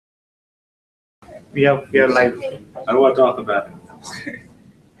We are live. I don't want to talk about it.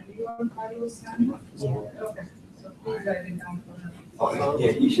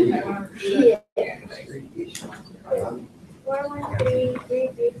 Yeah, you should. Yeah.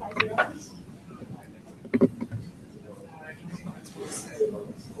 4133350.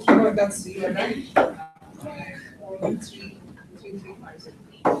 Oh, that's you, right? Thank you.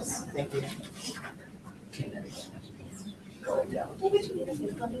 I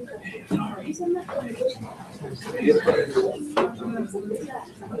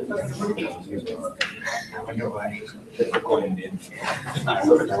wonder why. Going in.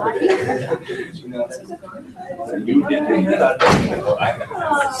 You did that's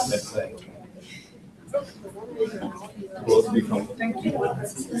like close become. Thank you.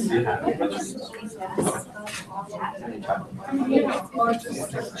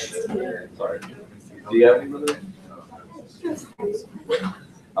 Sorry. Do you have any brother?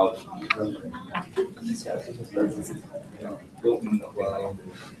 Ouch.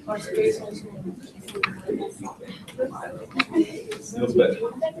 Or space also. Feels better.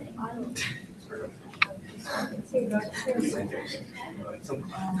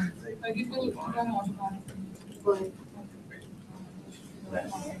 I give you one more time.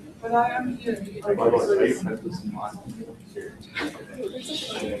 But I am here.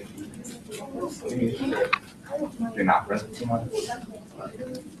 You're not present too much.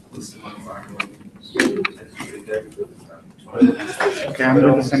 Okay, I'm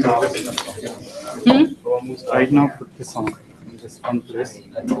going to send out this. Right now, put this on in this one place.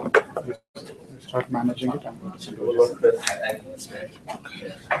 You start managing it. I'm going to send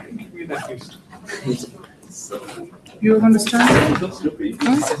You understand? So stupid.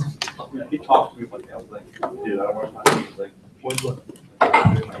 He talked to me one day. I was like, dude, I don't want to talk to you. He's like, what's what?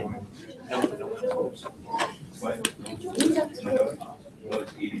 I'm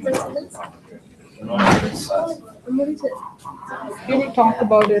going to. You will talk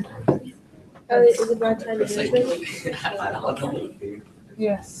about it. Is it about time management?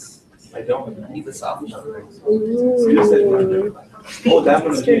 Yes. I don't need the soft Ooh. Oh, that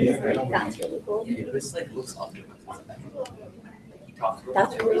one. That's really cool. Yeah, this like looks off. He talks about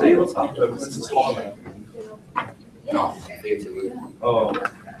That's it. really He cool. was talking to him since Holland. No, figuratively. Oh.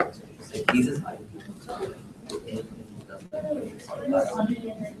 Like he's just like.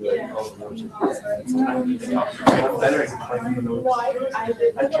 Better explain the notes.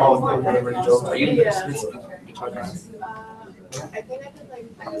 I told him whatever joke. Are you nervous? I think I could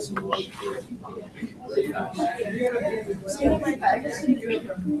like.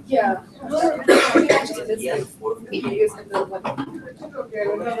 Yeah. Yeah, Because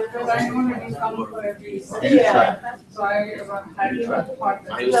I know that you come for every. Yeah. So I had a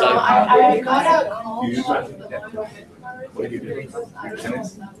partner. I was No, like, I got a call. You try to get. What do you do?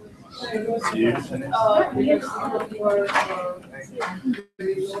 Tennis? You do tennis?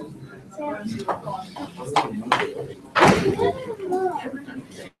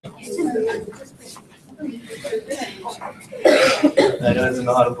 That guy doesn't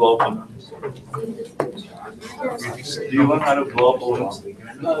know how to blow up balloons. Do you learn how to blow up balloons? I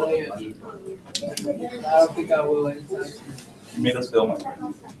don't think I will. You made us film it.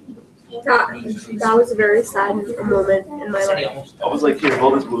 That was a very sad moment in my life. I was like, here,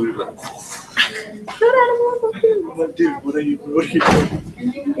 blow this balloon. Like, I'm like, dude, what are you doing?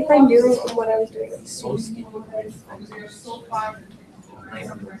 If I knew what I was doing. so skinny. You're so far.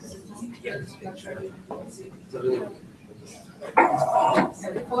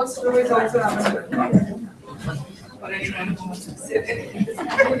 The first row is also happening. But anyone who wants to sit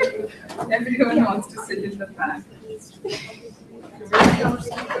in. Everyone wants to sit in the back.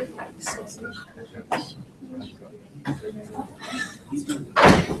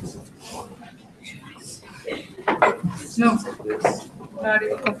 No, not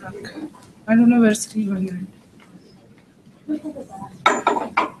even come back. I don't know where Steve went.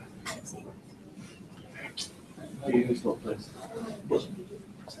 You just go place.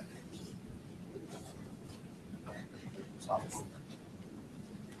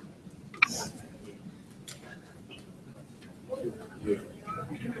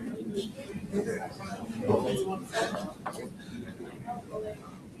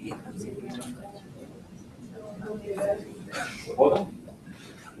 Hold on.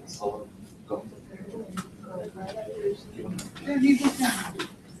 So, go. Yeah, he was down.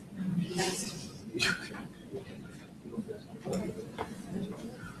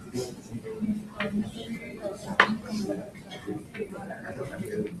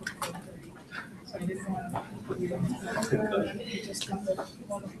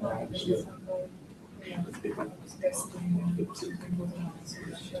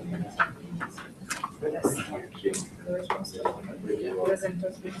 You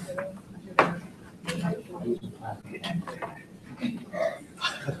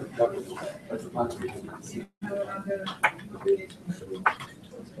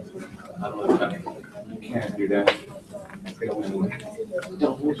can't do that.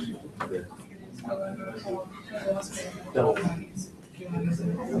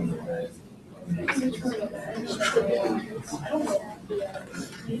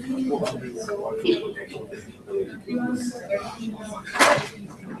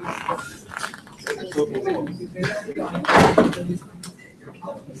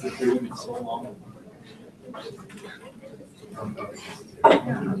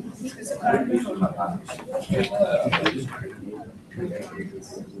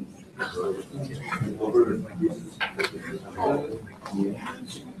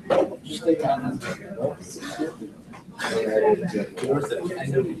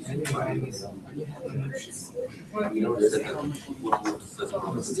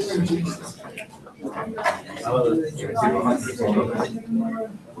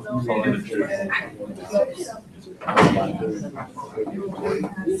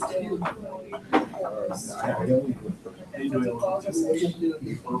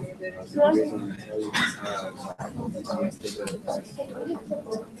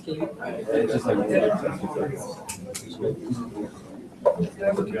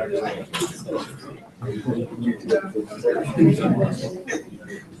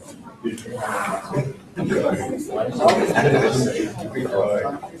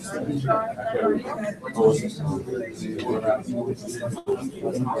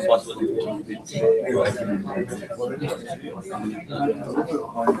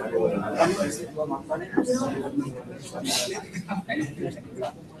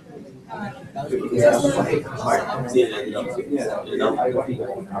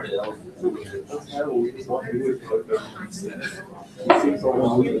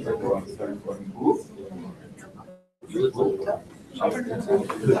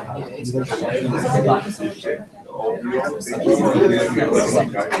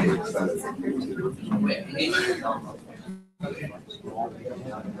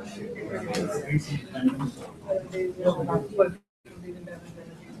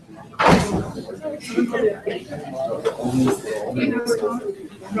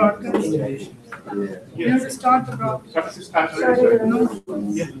 You have to start the broadcast.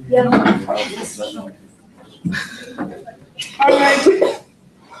 All right.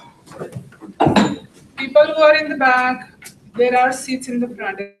 People who are in the back, there are seats in the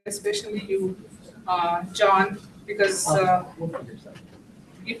front, especially you, John, because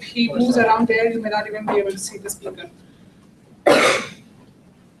if he moves around there, you may not even be able to see the speaker.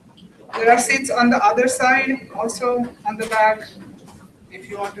 There are seats on the other side, also on the back, if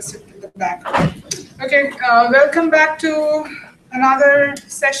you want to sit in the back. Okay, welcome back to another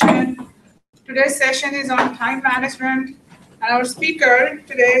session. Today's session is on time management, and our speaker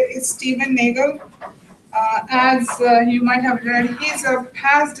today is Stephen Nagel. As you might have read, he's a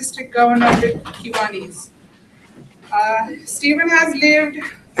past district governor with Kiwanis. Stephen has lived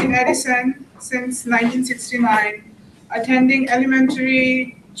in Edison since 1969, attending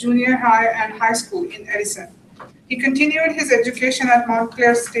elementary, junior high, and high school in Edison. He continued his education at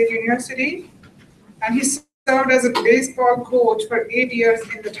Montclair State University, and he served as a baseball coach for 8 years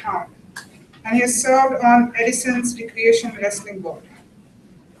in the town. And he has served on Edison's Recreation Wrestling Board.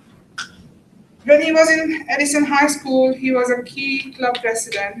 When he was in Edison High School, he was a Key Club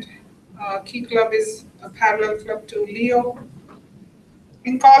president. Key Club is a parallel club to Leo.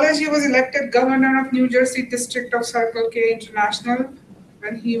 In college, he was elected governor of New Jersey District of Circle K International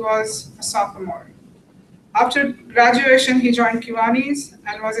when he was a sophomore. After graduation, he joined Kiwanis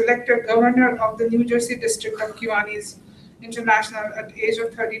and was elected governor of the New Jersey District of Kiwanis International at the age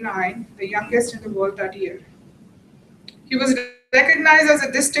of 39, the youngest in the world that year. He was recognized as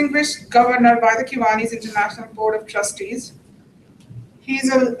a distinguished governor by the Kiwanis International Board of Trustees. He is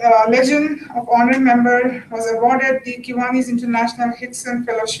a Legion of Honor member, was awarded the Kiwanis International Hickson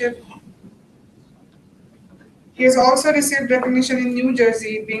Fellowship. He has also received recognition in New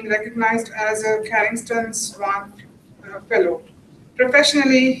Jersey, being recognized as a Carrington Swan Fellow.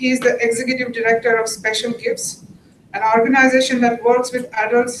 Professionally, he is the Executive Director of Special Gifts, an organization that works with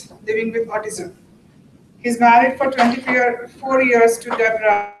adults living with autism. He's married for 24 years to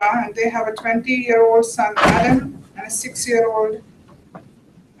Deborah, and they have a 20-year-old son, Adam, and a 6-year-old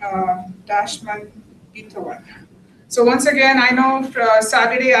Dashman Beethoven. So once again, I know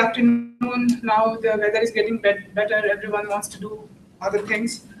Saturday afternoon, now the weather is getting better, everyone wants to do other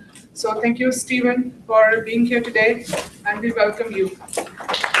things. So thank you, Stephen, for being here today, and we welcome you.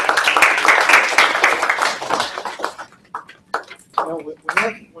 know,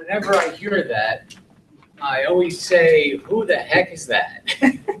 whenever I hear that, I always say, who the heck is that?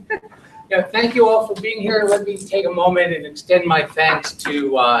 Thank you all for being here. Let me take a moment and extend my thanks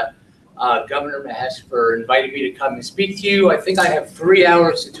to Governor Mahesh for inviting me to come and speak to you. I think I have 3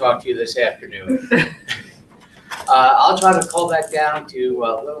 hours to talk to you this afternoon. I'll try to cull that down to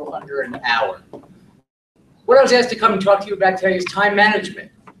a little under an hour. What I was asked to come and talk to you about today is time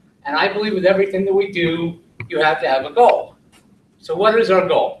management. And I believe with everything that we do, you have to have a goal. So what is our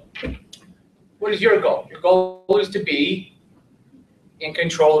goal? What is your goal? Your goal is to be in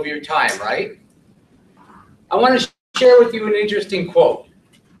control of your time, right? I want to share with you an interesting quote.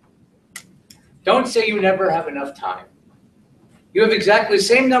 Don't say you never have enough time. You have exactly the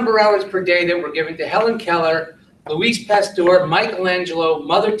same number of hours per day that were given to Helen Keller, Louis Pasteur, Michelangelo,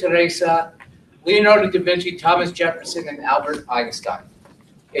 Mother Teresa, Leonardo da Vinci, Thomas Jefferson, and Albert Einstein.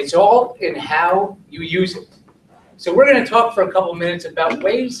 It's all in how you use it. So we're going to talk for a couple minutes about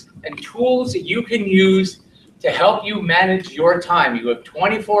ways and tools that you can use to help you manage your time. You have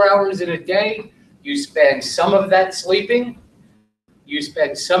 24 hours in a day. You spend some of that sleeping. You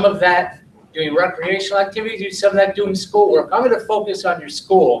spend some of that doing recreational activities. You do some of that doing schoolwork. I'm going to focus on your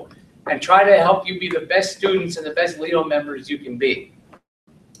school and try to help you be the best students and the best Leo members you can be.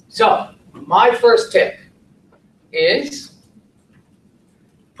 So my first tip is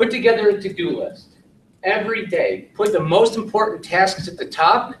put together a to-do list. Every day, put the most important tasks at the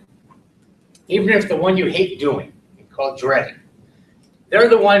top, even if the one you hate doing, called dreading. They're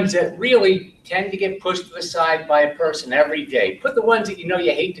the ones that really tend to get pushed to the side by a person every day. Put the ones that you know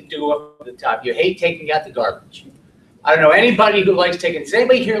you hate to do up at the top. You hate taking out the garbage. I don't know anybody who likes taking, does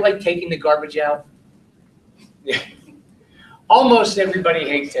anybody here like taking the garbage out? Yeah. Almost everybody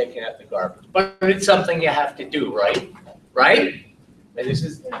hates taking out the garbage, but it's something you have to do, right? Right? And this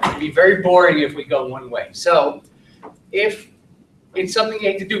is it'd be very boring if we go one way. So if it's something you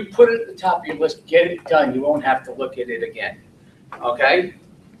hate to do, put it at the top of your list, get it done. You won't have to look at it again, okay?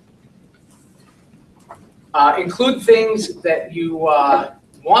 Include things that you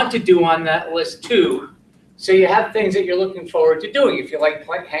want to do on that list too, so you have things that you're looking forward to doing. If you like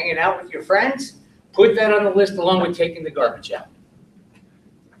hanging out with your friends, put that on the list along with taking the garbage out.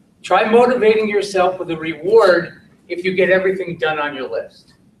 Try motivating yourself with a reward if you get everything done on your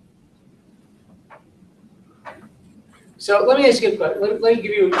list. So let me ask you a question. Let me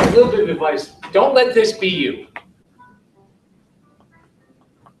give you a little bit of advice. Don't let this be you.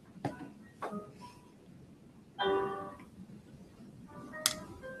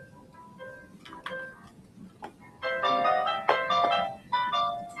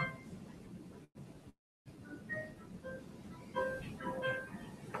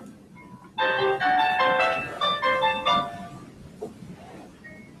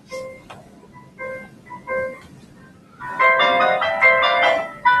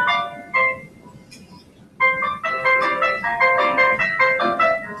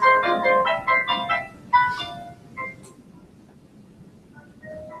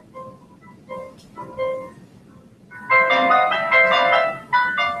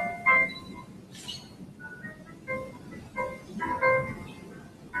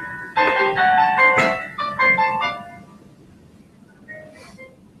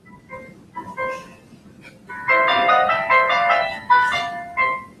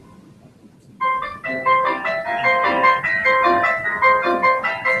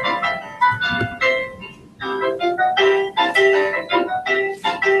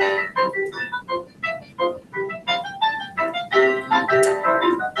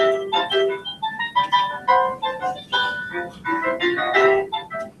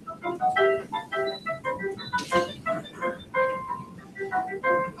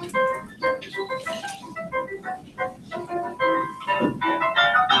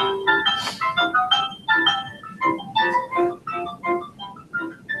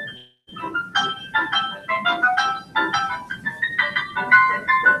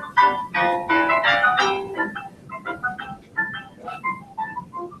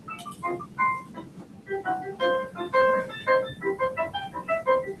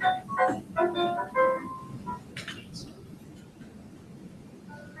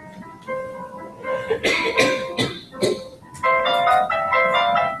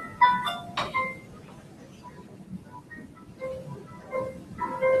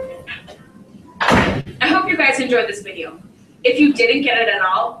 Enjoyed this video. If you didn't get it at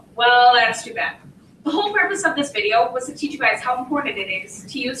all, well, that's too bad. The whole purpose of this video was to teach you guys how important it is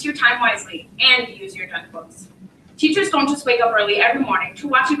to use your time wisely and use your textbooks. Teachers don't just wake up early every morning to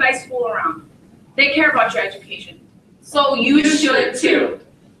watch you guys fool around. They care about your education. So you should too.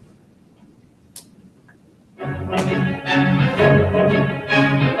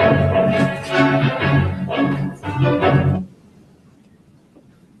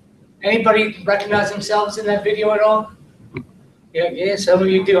 Anybody recognize themselves in that video at all? Yeah, some of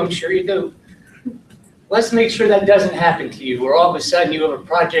you do, I'm sure you do. Let's make sure that doesn't happen to you, where all of a sudden you have a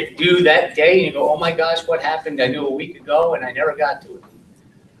project due that day and you go, oh my gosh, what happened? I knew a week ago and I never got to it.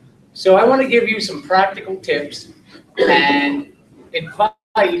 So I want to give you some practical tips and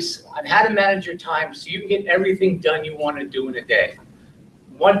advice on how to manage your time so you can get everything done you want to do in a day.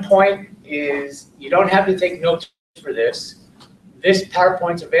 One point is you don't have to take notes for this. This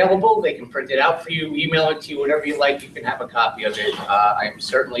PowerPoint's available. They can print it out for you, email it to you, whatever you like. You can have a copy of it. I'm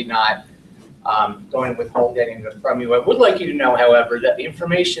certainly not going to withhold any of it from you. I would like you to know, however, that the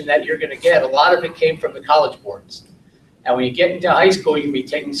information that you're going to get, a lot of it came from the college boards. And when you get into high school, you can be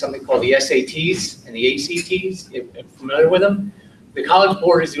taking something called the SATs and the ACTs, if you're familiar with them. The College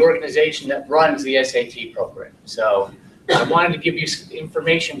Board is the organization that runs the SAT program. So I wanted to give you some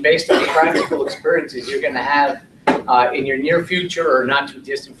information based on the practical experiences you're going to have in your near future or not too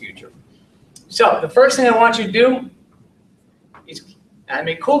distant future. So the first thing I want you to do is, I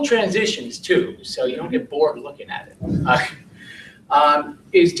make cool transitions too, so you don't get bored looking at it,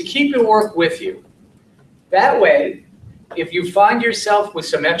 is to keep your work with you. That way, if you find yourself with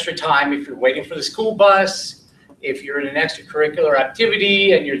some extra time, if you're waiting for the school bus, if you're in an extracurricular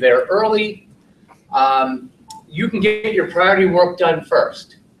activity and you're there early, you can get your priority work done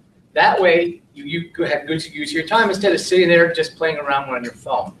first. That way, you have good use of your time instead of sitting there just playing around on your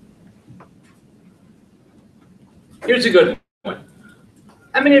phone. Here's a good one.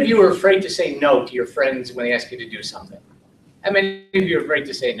 How many of you are afraid to say no to your friends when they ask you to do something? How many of you are afraid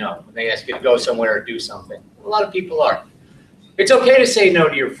to say no when they ask you to go somewhere or do something? A lot of people are. It's okay to say no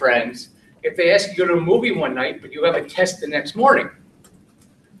to your friends if they ask you to go to a movie one night, but you have a test the next morning.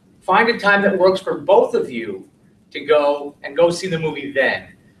 Find a time that works for both of you to go see the movie then.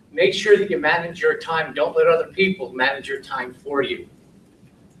 Make sure that you manage your time. Don't let other people manage your time for you.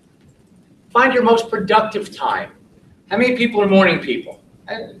 Find your most productive time. How many people are morning people?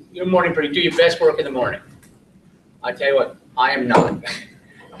 You're morning people. Do your best work in the morning. I tell you what, I am not.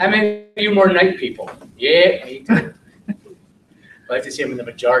 How many of you more night people? Yeah, me too. I like to see them in the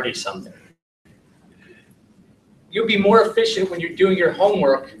majority something. You'll be more efficient when you're doing your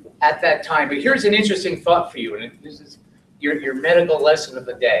homework at that time. But here's an interesting thought for you, and this is your medical lesson of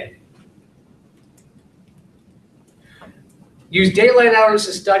the day. Use daylight hours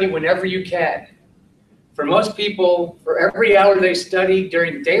to study whenever you can. For most people, for every hour they study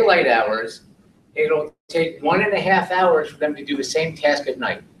during daylight hours, it'll take 1.5 hours for them to do the same task at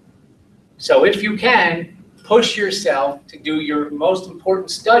night. So if you can, push yourself to do your most important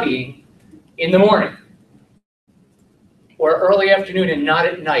studying in the morning or early afternoon and not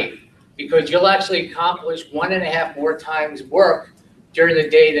at night, because you'll actually accomplish 1.5 more times work during the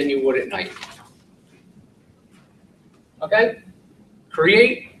day than you would at night. Okay?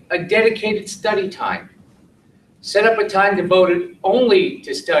 Create a dedicated study time. Set up a time devoted only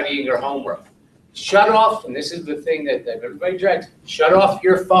to studying your homework. Shut off, and this is the thing that everybody dreads, shut off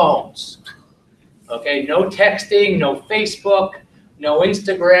your phones. Okay, no texting, no Facebook, no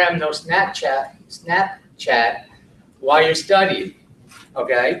Instagram, no Snapchat while you're studying,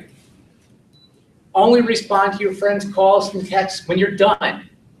 okay? Only respond to your friends' calls and texts when you're done.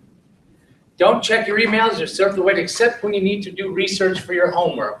 Don't check your emails or surf the web except when you need to do research for your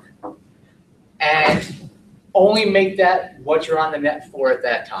homework. And only make that what you're on the net for at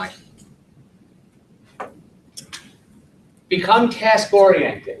that time. Become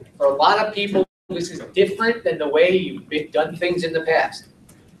task-oriented. For a lot of people, this is different than the way you've done things in the past.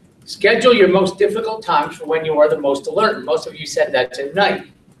 Schedule your most difficult times for when you are the most alert. Most of you said that's at night.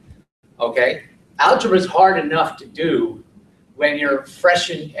 Okay? Algebra is hard enough to do when you're fresh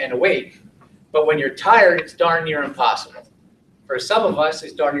and awake, but when you're tired, it's darn near impossible. For some of us,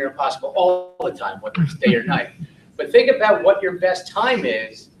 it's darn near impossible all the time, whether it's day or night. But think about what your best time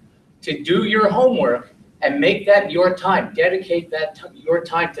is to do your homework and make that your time. Dedicate your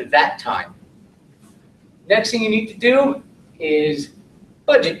time to that time. Next thing you need to do is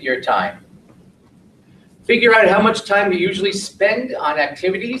budget your time. Figure out how much time you usually spend on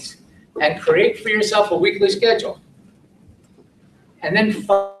activities and create for yourself a weekly schedule. And then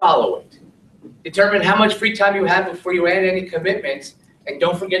follow it. Determine how much free time you have before you add any commitments, and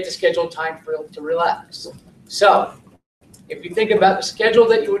don't forget to schedule time to relax. So, if you think about the schedule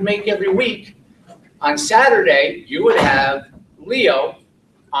that you would make every week, on Saturday, you would have Leo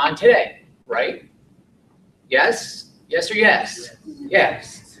on today, right? Yes? Yes or yes?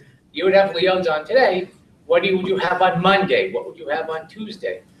 Yes. You would have Leo's on today. What would you have on Monday? What would you have on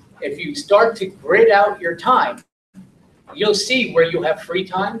Tuesday? If you start to grid out your time, you'll see where you have free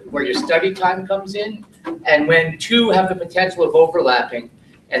time, where your study time comes in, and when two have the potential of overlapping,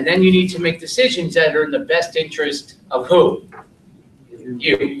 And then you need to make decisions that are in the best interest of who?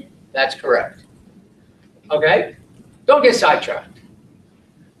 You. That's correct. Okay? Don't get sidetracked.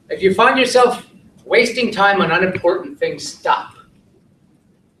 If you find yourself wasting time on unimportant things, stop.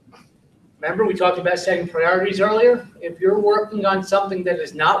 Remember we talked about setting priorities earlier? If you're working on something that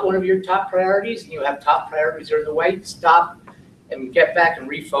is not one of your top priorities and you have top priorities that are in the way, stop and get back and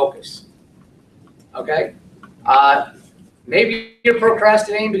refocus. Okay? Maybe you're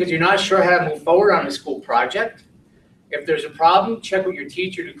procrastinating because you're not sure how to move forward on a school project. If there's a problem, check with your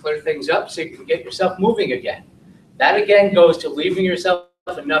teacher to clear things up so you can get yourself moving again. That again goes to leaving yourself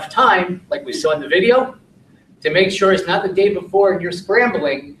enough time, like we saw in the video, to make sure it's not the day before and you're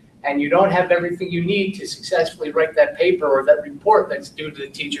scrambling and you don't have everything you need to successfully write that paper or that report that's due to the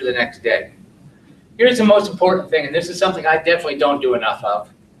teacher the next day. Here's the most important thing, and this is something I definitely don't do enough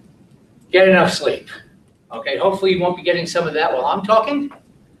of. Get enough sleep. Okay, hopefully you won't be getting some of that while I'm talking.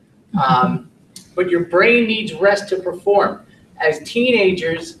 But your brain needs rest to perform. As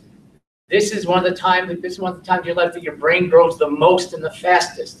teenagers, this is one of the times in your life that your brain grows the most and the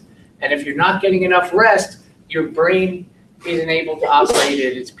fastest. And if you're not getting enough rest, your brain isn't able to operate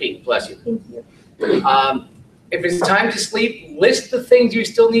at its peak. Bless you. Thank you. If it's time to sleep, list the things you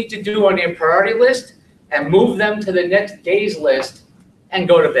still need to do on your priority list and move them to the next day's list and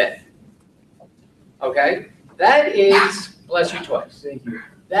go to bed. Okay? That is, bless you twice. Thank you.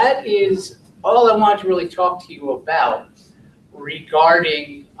 That is all I want to really talk to you about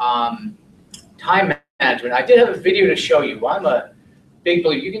regarding time management. I did have a video to show you. I'm a big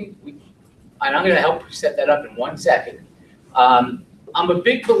believer. And I'm going to help you set that up in 1 second. I'm a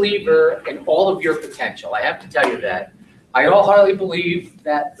big believer in all of your potential. I have to tell you that. I wholeheartedly believe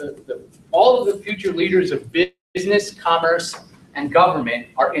that all of the future leaders of business, commerce, and government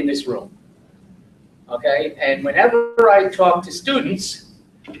are in this room. Okay? And whenever I talk to students,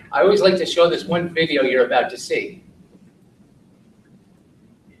 I always like to show this one video you're about to see.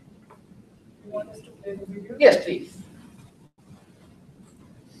 You want us to play the video? Yes, please.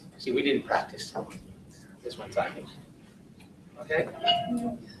 See, we didn't practice this one time. Okay?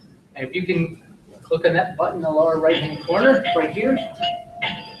 And if you can click on that button in the lower right-hand corner, right here.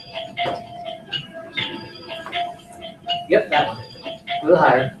 Yep, that one. A little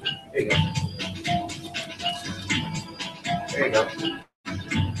higher. There you go. There you go.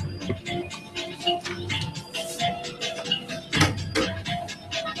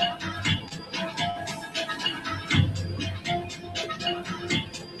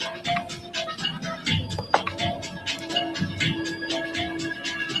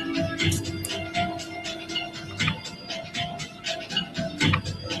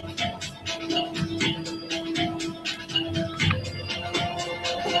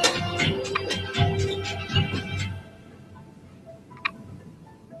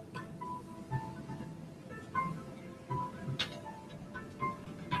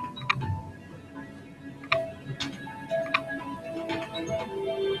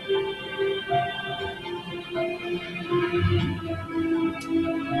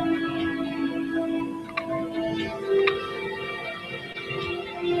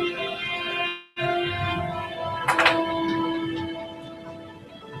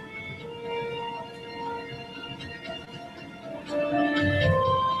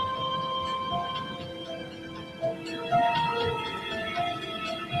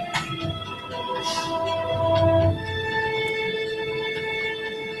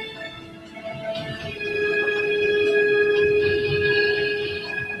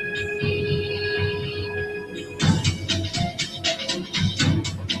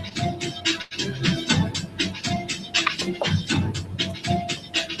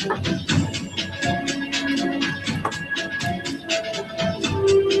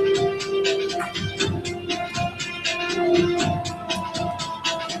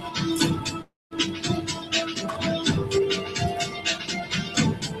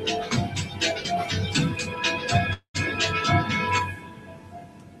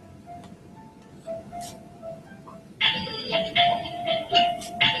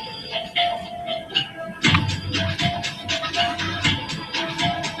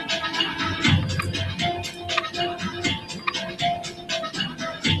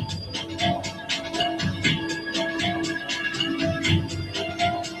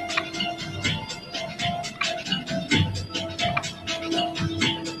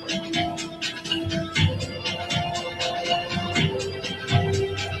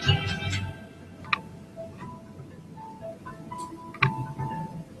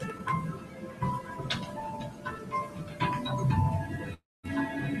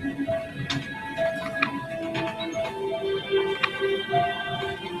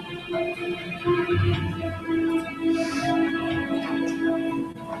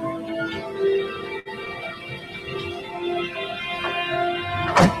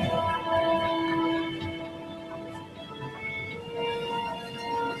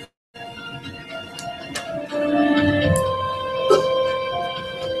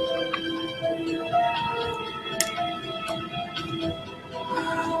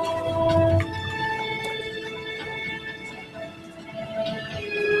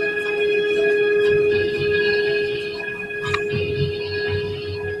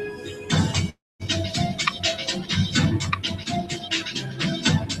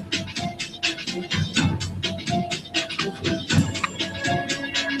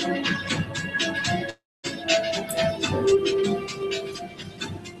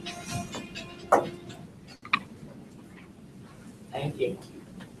 Thank you.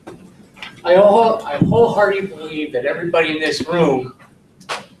 I wholeheartedly believe that everybody in this room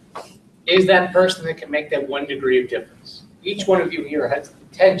is that person that can make that 1 degree of difference. Each one of you here has the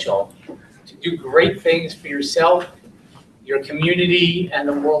potential to do great things for yourself, your community, and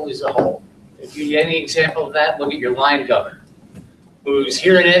the world as a whole. If you need any example of that, look at your line governor, who's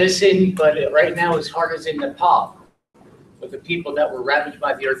here in Edison, but right now his heart is in Nepal with the people that were ravaged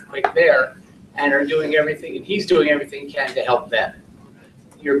by the earthquake there and are doing everything, and he's doing everything he can to help them.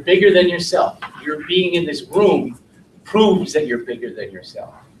 You're bigger than yourself. Your being in this room proves that you're bigger than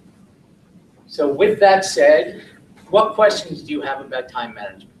yourself. So with that said, what questions do you have about time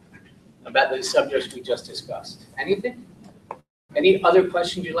management, about the subjects we just discussed? Anything? Any other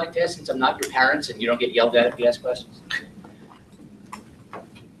questions you'd like to ask, since I'm not your parents and you don't get yelled at if you ask questions?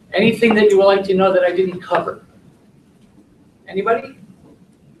 Anything that you would like to know that I didn't cover? Anybody?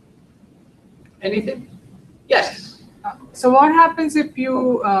 Anything? Yes. So what happens if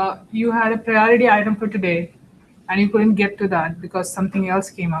you you had a priority item for today and you couldn't get to that because something else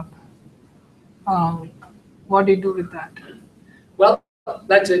came up? What do you do with that? Well,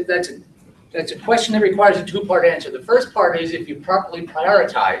 that's a question that requires a two-part answer. The first part is if you properly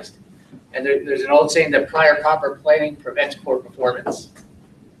prioritized, and there's an old saying that proper planning prevents poor performance.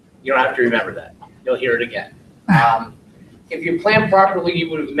 You don't have to remember that. You'll hear it again. If you plan properly, you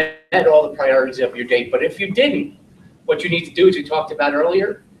would have met all the priorities of your day. But if you didn't, what you need to do, as we talked about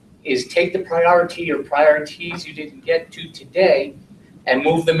earlier, is take the priority or priorities you didn't get to today and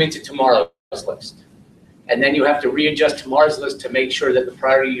move them into tomorrow's list. And then you have to readjust tomorrow's list to make sure that the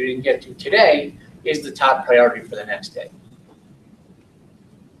priority you didn't get to today is the top priority for the next day.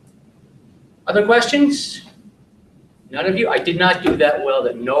 Other questions? None of you? I did not do that well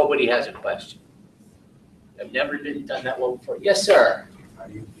that nobody has a question. I've never done that well before. Yes, sir. How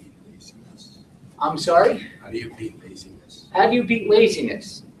do you beat laziness? I'm sorry? How do you beat laziness? How do you beat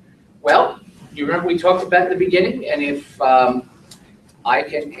laziness? Well, you remember we talked about in the beginning, and if I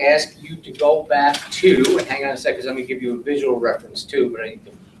can ask you to go back to, and hang on a second, because I'm going to give you a visual reference too, but I need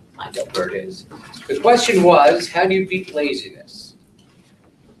to find out where it is. The question was, how do you beat laziness?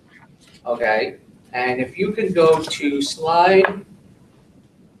 Okay, and if you can go to slide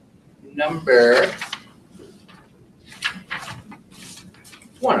number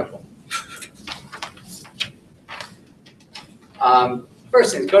one of them.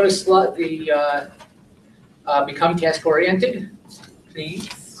 First thing, go to slide the become task oriented, please.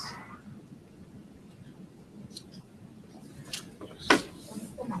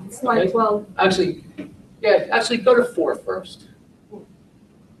 Slide 12. Actually, go to 4 first.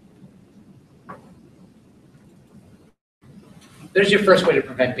 There's your first way to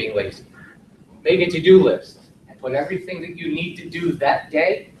prevent being lazy. Make a to-do list and put everything that you need to do that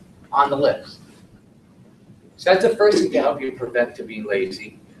day on the list. So that's the first thing to help you prevent to being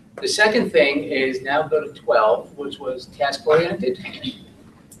lazy. The second thing is now go to 12, which was task-oriented.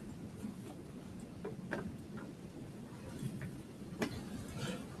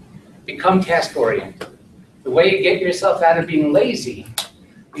 Become task-oriented. The way you get yourself out of being lazy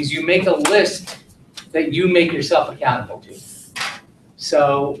is you make a list that you make yourself accountable to.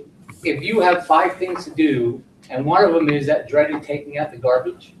 So if you have 5 things to do, and one of them is that dreaded taking out the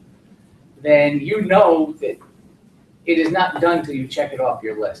garbage, then you know that it is not done until you check it off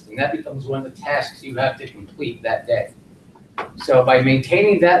your list. And that becomes one of the tasks you have to complete that day. So by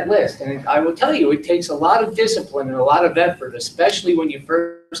maintaining that list, and I will tell you, it takes a lot of discipline and a lot of effort, especially when you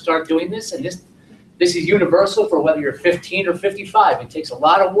first start doing this. And this is universal for whether you're 15 or 55. It takes a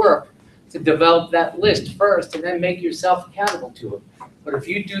lot of work to develop that list first and then make yourself accountable to it. But if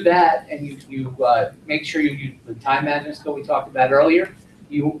you do that and you make sure you use the time management skill we talked about earlier,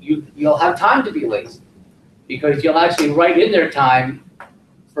 you'll have time to be lazy, because you'll actually write in there time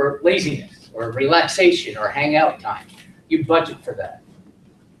for laziness or relaxation or hangout time. You budget for that.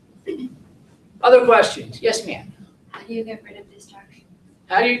 Other questions? Yes, ma'am. How do you get rid of distractions?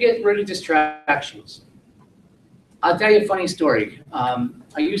 How do you get rid of distractions? I'll tell you a funny story. I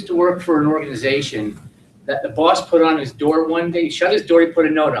used to work for an organization that the boss put on his door one day. He shut his door, he put a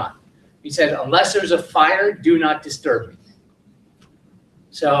note on. He said, unless there's a fire, do not disturb me.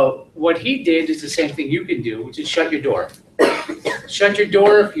 So what he did is the same thing you can do, which is shut your door. Shut your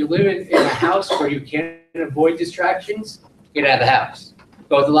door if you live in a house where you can't avoid distractions. Get out of the house.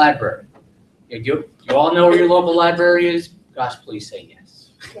 Go to the library. You all know where your local library is? Gosh, please say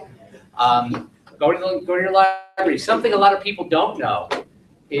yes. Go to your library. Something a lot of people don't know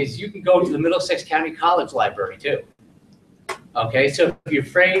is you can go to the Middlesex County College Library too. Okay, so if you're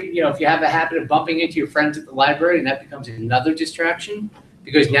afraid, if you have a habit of bumping into your friends at the library and that becomes another distraction,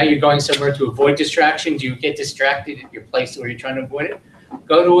 because now you're going somewhere to avoid distractions. You get distracted at your place where you're trying to avoid it.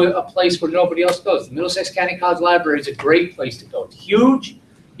 Go to a place where nobody else goes. The Middlesex County College Library is a great place to go. It's huge.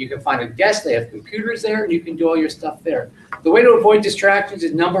 You can find a desk. They have computers there, and you can do all your stuff there. The way to avoid distractions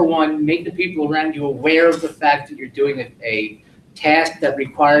is, number one, make the people around you aware of the fact that you're doing a task that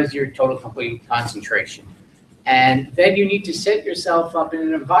requires your total complete concentration. And then you need to set yourself up in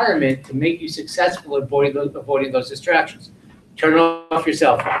an environment to make you successful at avoiding those distractions. Turn off your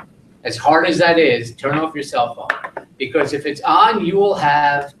cell phone. As hard as that is, turn off your cell phone. Because if it's on, you will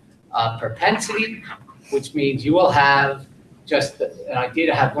have propensity, which means you will have just an idea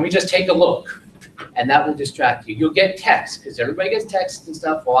to have, let me just take a look. And that will distract you. You'll get texts, because everybody gets texts and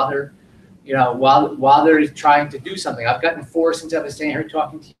stuff while they're, while they're trying to do something. I've gotten 4 since I've been standing here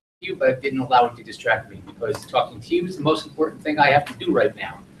talking to you, but I didn't allow it to distract me, because talking to you is the most important thing I have to do right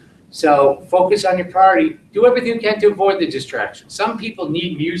now. So focus on your priority. Do everything you can to avoid the distraction. Some people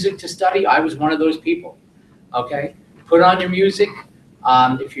need music to study. I was one of those people. Okay, put on your music.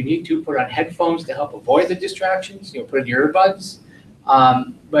 If you need to, put on headphones to help avoid the distractions. Put in your earbuds.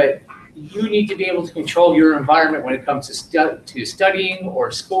 But you need to be able to control your environment when it comes to studying or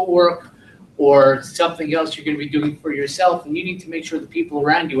schoolwork or something else you're going to be doing for yourself. And you need to make sure the people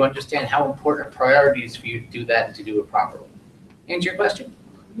around you understand how important a priority is for you to do that and to do it properly. Answer your question?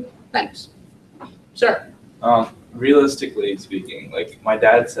 Thanks. Sir? Realistically speaking, like my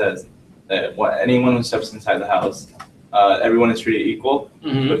dad says that anyone who steps inside the house, everyone is treated equal,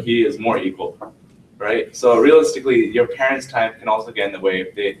 but he is more equal, right? So realistically, your parents' time can also get in the way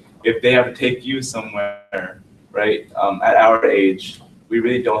if they have to take you somewhere, right? At our age, we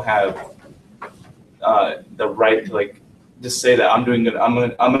really don't have the right to like just say that I'm doing good. I'm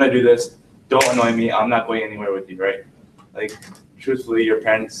gonna do this. Don't annoy me. I'm not going anywhere with you, right? Like truthfully, your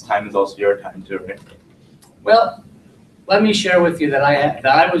parents' time is also your time too, right? Well, let me share with you that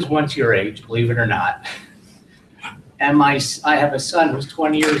I was once your age, believe it or not. And I have a son who's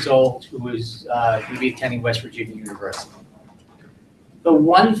 20 years old who is going to be attending West Virginia University. The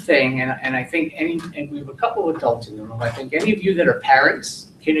one thing, and I think and we have a couple of adults in the room, I think any of you that are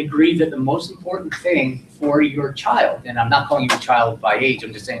parents can agree that the most important thing for your child, and I'm not calling you a child by age,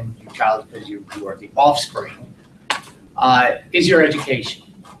 I'm just saying your child because you are the offspring, is your education,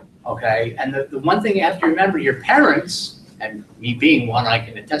 okay? And the one thing you have to remember, your parents, and me being one, I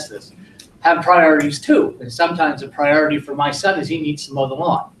can attest to this, have priorities too. And sometimes a priority for my son is he needs to mow the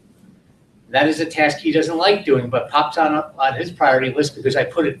lawn. That is a task he doesn't like doing, but pops on his priority list because I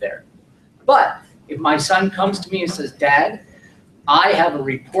put it there. But if my son comes to me and says, Dad, I have a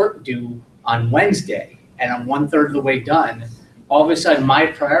report due on Wednesday and I'm 1/3 of the way done, all of a sudden my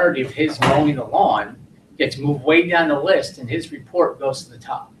priority of his mowing the lawn gets moved way down the list and his report goes to the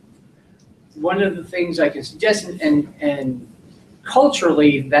top. One of the things I can suggest, and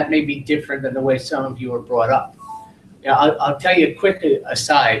culturally that may be different than the way some of you are brought up. I'll tell you a quick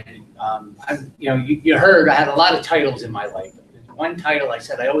aside. You heard I had a lot of titles in my life. One title I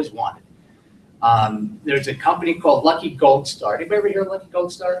said I always wanted. There's a company called Lucky Gold Star. Anybody ever hear of Lucky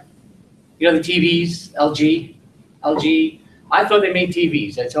Gold Star? The TVs, LG. I thought they made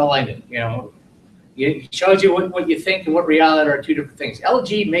TVs. That's all I knew. It shows you what you think and what reality are two different things.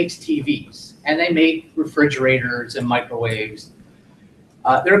 LG makes TVs, and they make refrigerators and microwaves.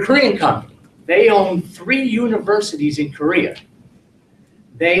 They're a Korean company. They own 3 universities in Korea.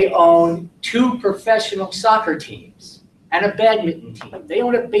 They own 2 professional soccer teams and a badminton team. They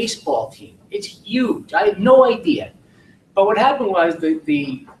own a baseball team. It's huge. I had no idea. But what happened was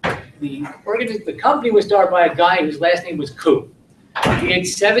the company was started by a guy whose last name was Koo. He had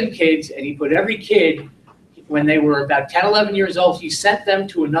 7 kids, and he put every kid, when they were about 10, 11 years old, he sent them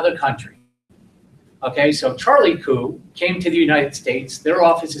to another country. Okay, so Charlie Koo came to the United States. Their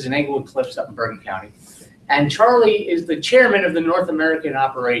office is in Englewood Cliffs up in Bergen County. And Charlie is the chairman of the North American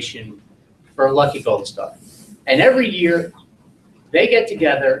operation for Lucky Gold Star. And every year they get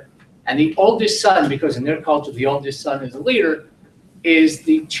together, and the oldest son, because in their culture the oldest son is the leader, is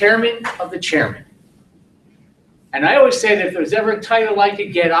the chairman of the chairman. And I always say that if there's ever a title I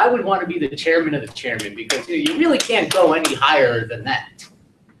could get, I would want to be the chairman of the chairman, because you really can't go any higher than that.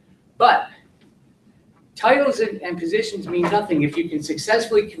 But titles and positions mean nothing if you can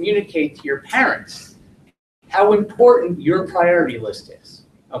successfully communicate to your parents how important your priority list is,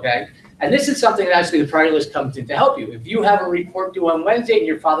 okay? And this is something that actually the priority list comes in to help you. If you have a report due on Wednesday and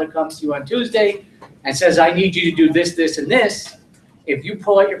your father comes to you on Tuesday and says, I need you to do this, this, and this, if you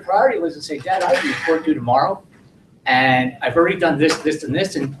pull out your priority list and say, Dad, I have a report due tomorrow, and I've already done this, this, and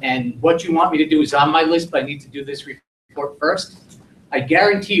this, and what you want me to do is on my list, but I need to do this report first, I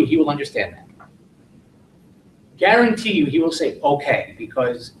guarantee you he will understand that. guarantee you he will say, okay,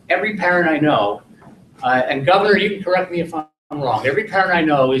 because every parent I know, and Governor, you can correct me if I'm wrong, every parent I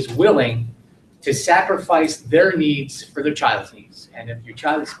know is willing to sacrifice their needs for their child's needs. And if your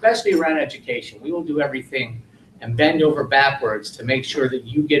child, especially around education, we will do everything and bend over backwards to make sure that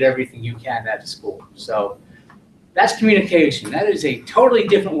you get everything you can out of school. So that's communication. That is a totally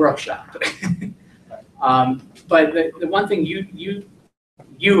different workshop. But the one thing you,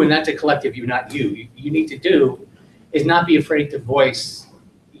 and that's a collective you, not you need to do is not be afraid to voice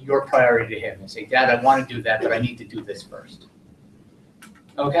your priority to him and say, Dad, I want to do that, but I need to do this first.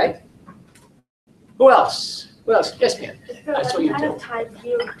 Okay? Who else? Who else? Yes, ma'am. That's what you do.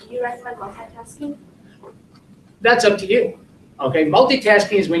 Do you recommend multitasking? That's up to you. Okay,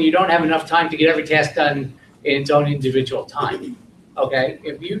 multitasking is when you don't have enough time to get every task done in its own individual time. Okay,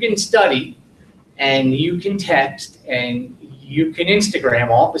 if you can study and you can text and you can Instagram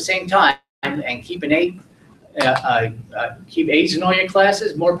all at the same time and keep an keep A's in all your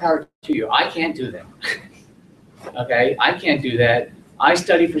classes, more power to you. I can't do that. Okay, I can't do that. I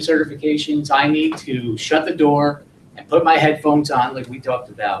study for certifications. I need to shut the door and put my headphones on, like we talked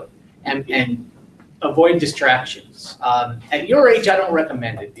about, and avoid distractions. At your age, I don't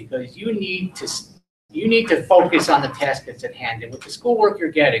recommend it because you need to focus on the task that's at hand. And with the schoolwork you're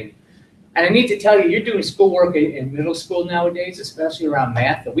getting, and I need to tell you, you're doing schoolwork in middle school nowadays, especially around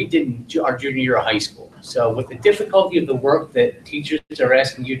math, that we did in our junior year of high school. So with the difficulty of the work that teachers are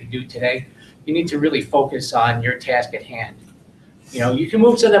asking you to do today, you need to really focus on your task at hand. You know, you can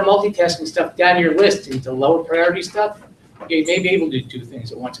move some of that multitasking stuff down your list into lower priority stuff. You may be able to do two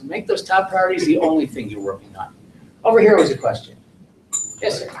things at once and make those top priorities the only thing you're working on. Over here was a question.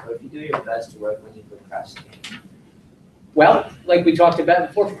 Yes, sir. If you do your best to work when you procrastinate. Well, like we talked about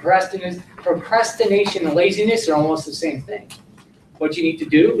before, procrastination and laziness are almost the same thing. What you need to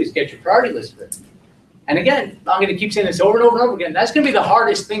do is get your priority list written. And again, I'm going to keep saying this over and over and over again. That's going to be the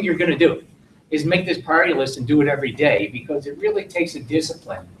hardest thing you're going to do, is make this priority list and do it every day, because it really takes a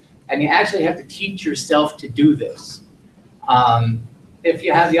discipline. And you actually have to teach yourself to do this. If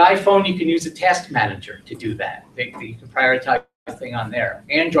you have the iPhone, you can use a task manager to do that. You can prioritize a thing on there.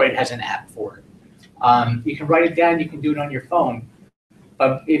 Android has an app for it. You can write it down, you can do it on your phone.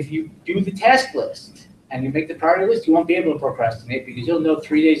 But if you do the task list and you make the priority list, you won't be able to procrastinate because you'll know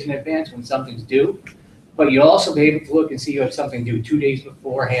 3 days in advance when something's due. But you'll also be able to look and see you have something due 2 days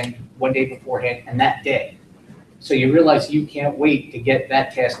beforehand, 1 day beforehand, and that day. So you realize you can't wait to get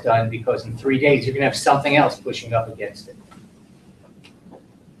that task done because in 3 days you're going to have something else pushing up against it.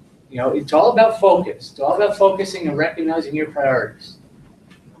 You know, it's all about focus. It's all about focusing and recognizing your priorities.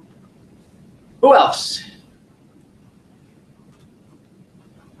 Who else?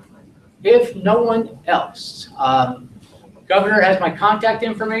 If no one else, Governor has my contact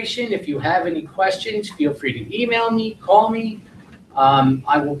information. If you have any questions, feel free to email me, call me.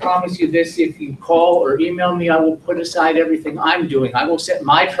 I will promise you this, if you call or email me, I will put aside everything I'm doing. I will set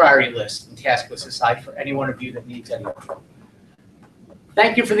my priority list and task list aside for any one of you that needs anything.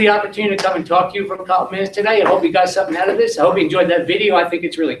 Thank you for the opportunity to come and talk to you for a couple minutes today. I hope you got something out of this. I hope you enjoyed that video. I think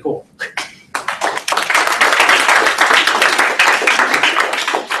it's really cool.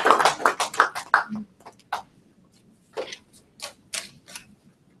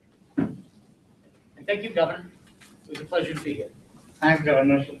 And thank you, Governor. It was a pleasure to be here. Thanks,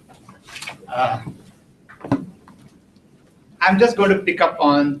 Governor. I'm just going to pick up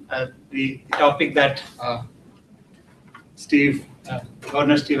on the topic that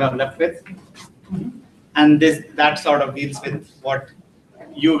Governor Steve have left with. And that sort of deals with what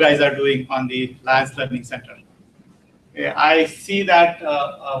you guys are doing on the Lions Learning Center. I see that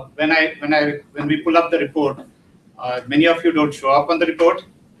when we pull up the report, many of you don't show up on the report,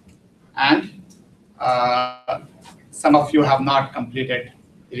 and some of you have not completed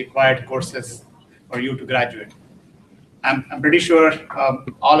the required courses for you to graduate. I'm pretty sure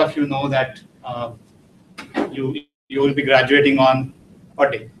all of you know that you will be graduating on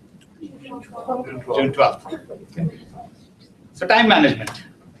what day? June 12th. So time management.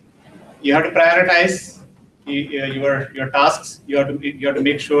 You have to prioritize your tasks. You have to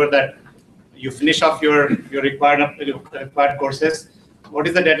make sure that you finish off your required courses. What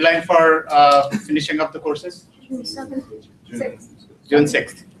is the deadline for finishing up the courses? June 7th. June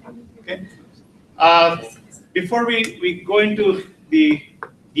 6th. Okay. Before we go into the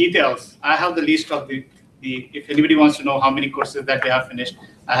details, I have the list of if anybody wants to know how many courses that they have finished,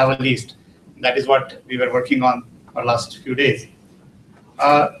 I have a list. That is what we were working on for last few days.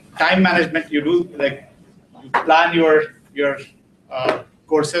 Time management, you plan your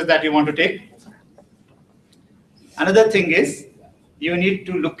courses that you want to take. Another thing is you need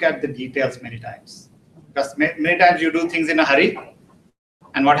to look at the details many times. Because many times you do things in a hurry,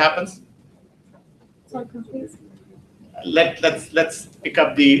 and what happens? Let's pick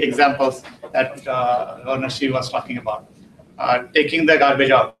up the examples that Varnashi was talking about. Taking the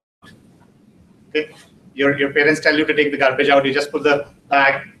garbage out. Okay, your parents tell you to take the garbage out. You just pull the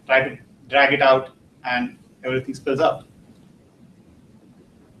bag, try to drag it out, and everything spills out.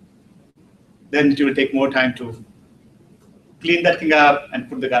 Then it will take more time to clean that thing up and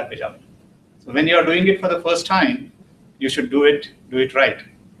put the garbage out. So when you are doing it for the first time, you should do it right.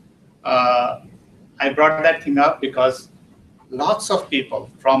 I brought that thing up because lots of people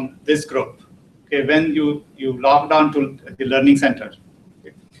from this group, okay, when you logged on to the learning center,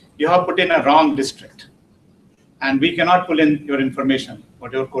 okay, you have put in a wrong district. And we cannot pull in your information,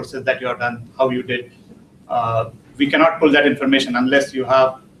 whatever courses that you have done, how you did. We cannot pull that information unless you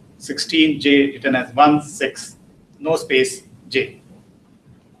have 16J written as 16, no space J.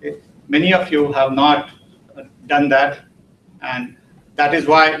 Okay. Many of you have not done that, and that is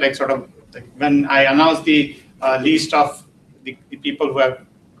why, like, sort of, like, when I announced the list of the people who have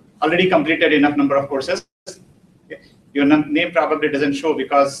already completed enough number of courses, okay, your name probably doesn't show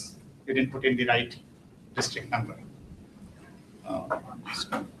because you didn't put in the right district number.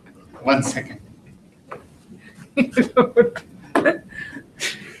 1 second.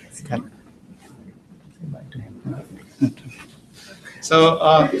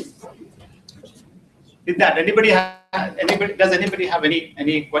 So, with that, does anybody have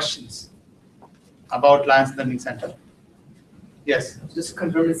any questions about Lions Learning Center? Yes. Just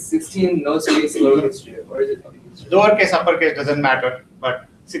confirm it's 16 no space lowercase j, or is it Lowercase, uppercase doesn't matter, but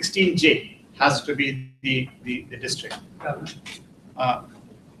 16J has to be the district.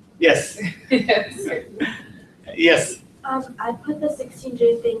 Yes. Yes. Yes. I put the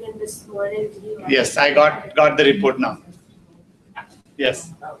 16J thing in this morning. Yes, I got the report now.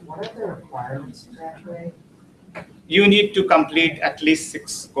 Yes. What are the requirements to graduate? You need to complete at least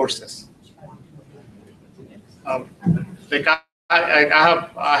 6 courses. Like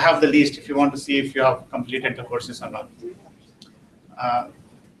I have the list if you want to see if you have completed the courses or not.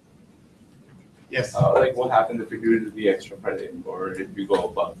 Yes. Like what happens if you do the extra credit or if you go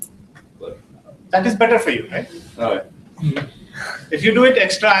above? That is better for you, right? Okay. If you do it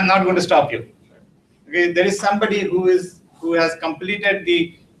extra, I'm not going to stop you. Okay, there is somebody who has completed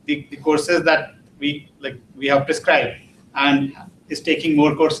the courses that we have prescribed and is taking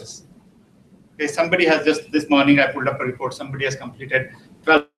more courses. Okay, somebody has just this morning I pulled up a report. Somebody has completed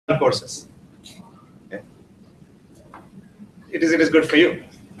 12 courses. Okay. It is good for you.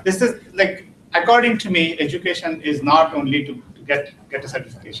 This is like, according to me, education is not only to get a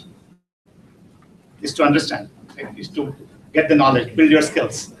certification. Is to understand, like, is to get the knowledge, build your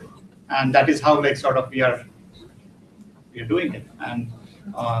skills, and that is how, like, sort of we are doing it, and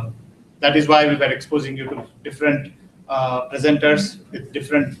that is why we were exposing you to different presenters with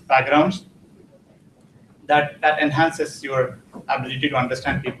different backgrounds. That enhances your ability to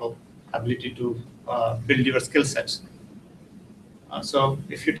understand people, ability to build your skill sets. So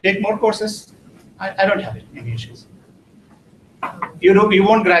if you take more courses, I don't have any issues. You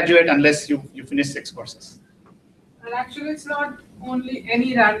won't graduate unless you finish 6 courses. And actually, it's not only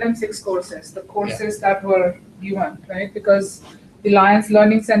any random 6 courses, the courses that were given, right? Because the Lions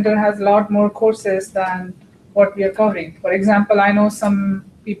Learning Center has a lot more courses than what we are covering. For example, I know some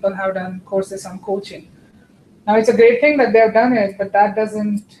people have done courses on coaching. Now, it's a great thing that they have done it, but that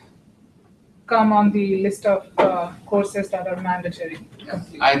doesn't come on the list of courses that are mandatory.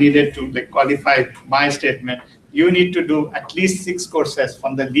 I needed to, like, qualify my statement. You need to do at least 6 courses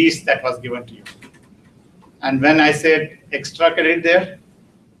from the list that was given to you. And when I said extra credit there,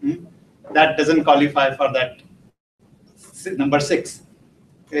 that doesn't qualify for that number 6.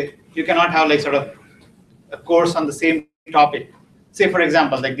 Okay? You cannot have, like, sort of a course on the same topic. Say, for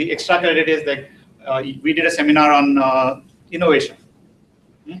example, like the extra credit is like we did a seminar on innovation,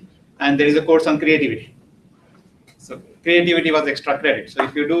 and there is a course on creativity. So creativity was extra credit. So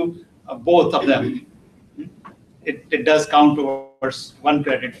if you do both of them, it does count towards 1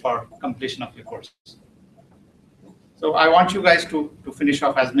 credit for completion of your course. So I want you guys to finish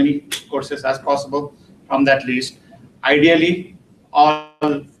off as many courses as possible from that list. Ideally, all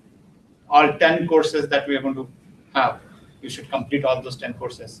 10 courses that we are going to have, you should complete all those 10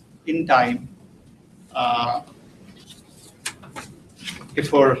 courses in time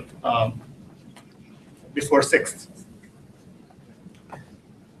before 6th.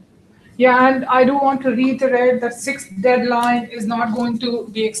 Yeah, and I do want to reiterate that 6th deadline is not going to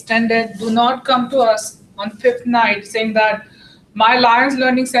be extended. Do not come to us on 5th night saying that my Lions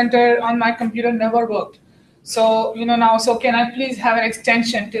Learning Center on my computer never worked. So, now, so can I please have an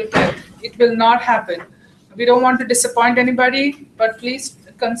extension till 5th? It will not happen. We don't want to disappoint anybody, but please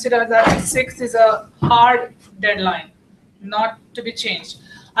consider that 6th is a hard deadline, not to be changed.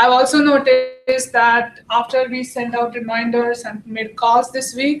 I've also noticed that after we send out reminders and made calls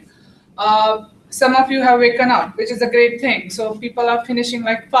this week, some of you have waken up, which is a great thing. So people are finishing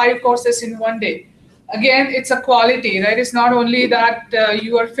like 5 courses in one day. Again, it's a quality, right? It's not only that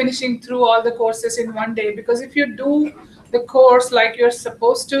you are finishing through all the courses in one day, because if you do the course like you're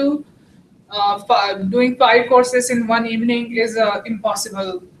supposed to, doing 5 courses in one evening is an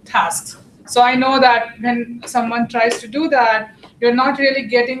impossible task. So I know that when someone tries to do that, you're not really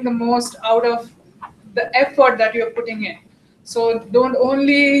getting the most out of the effort that you're putting in. So don't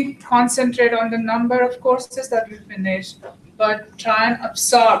only concentrate on the number of courses that you finish, but try and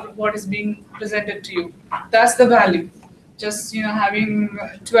absorb what is being presented to you. That's the value. Just having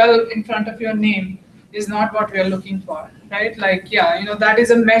 12 in front of your name is not what we are looking for, right? Like, that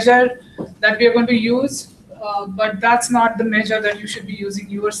is a measure that we are going to use, but that's not the measure that you should be using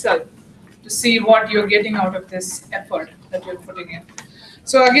yourself to see what you're getting out of this effort that you're putting in.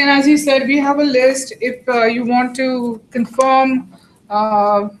 So again, as he said, we have a list. If you want to confirm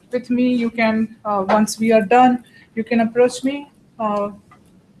with me, you can, once we are done, you can approach me.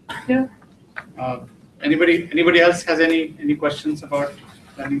 Yeah. Anybody else has any questions about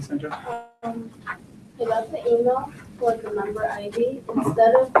Learning Center? I got the email for the member ID.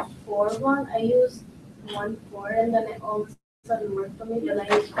 Instead of 4-1, I used 1-4, and then it all of a sudden worked for me, but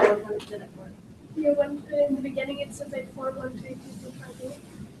I used 4-1, it didn't work. Yeah, in the beginning it says like 4-1-3-2-2-5-8,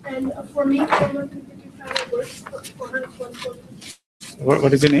 and for me 4-1-3-2-2-5 works, but 4-1-4-2.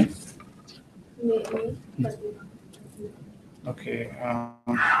 What is your name? Me. Okay.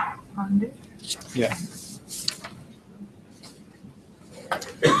 Yeah.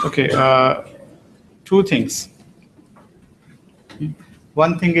 Okay. 2 things.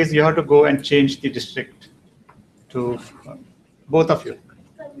 One thing is you have to go and change the district to both of you.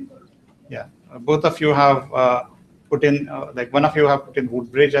 Yeah, both of you have put in, like one of you have put in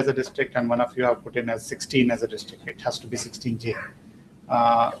Woodbridge as a district and one of you have put in as 16 as a district. It has to be 16J.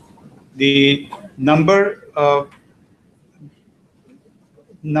 The number,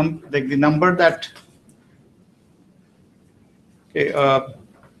 like the number that, okay,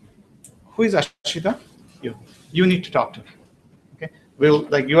 who is Ashita? You need to talk to her. Okay,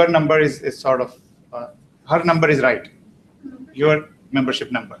 like your number is sort of, her number is right. Your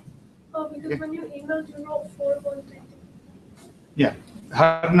membership number. Oh, because when you emailed, you wrote 4-1-3-2. Yeah,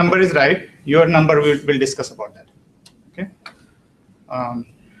 her number is right. Your number we'll discuss about that. Okay.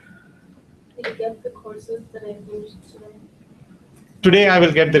 Did you get the courses that I finished today? Today I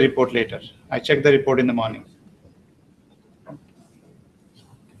will get the report later. I check the report in the morning.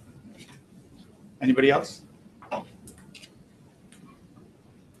 Anybody else?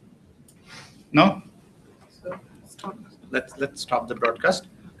 No? Let's stop the broadcast.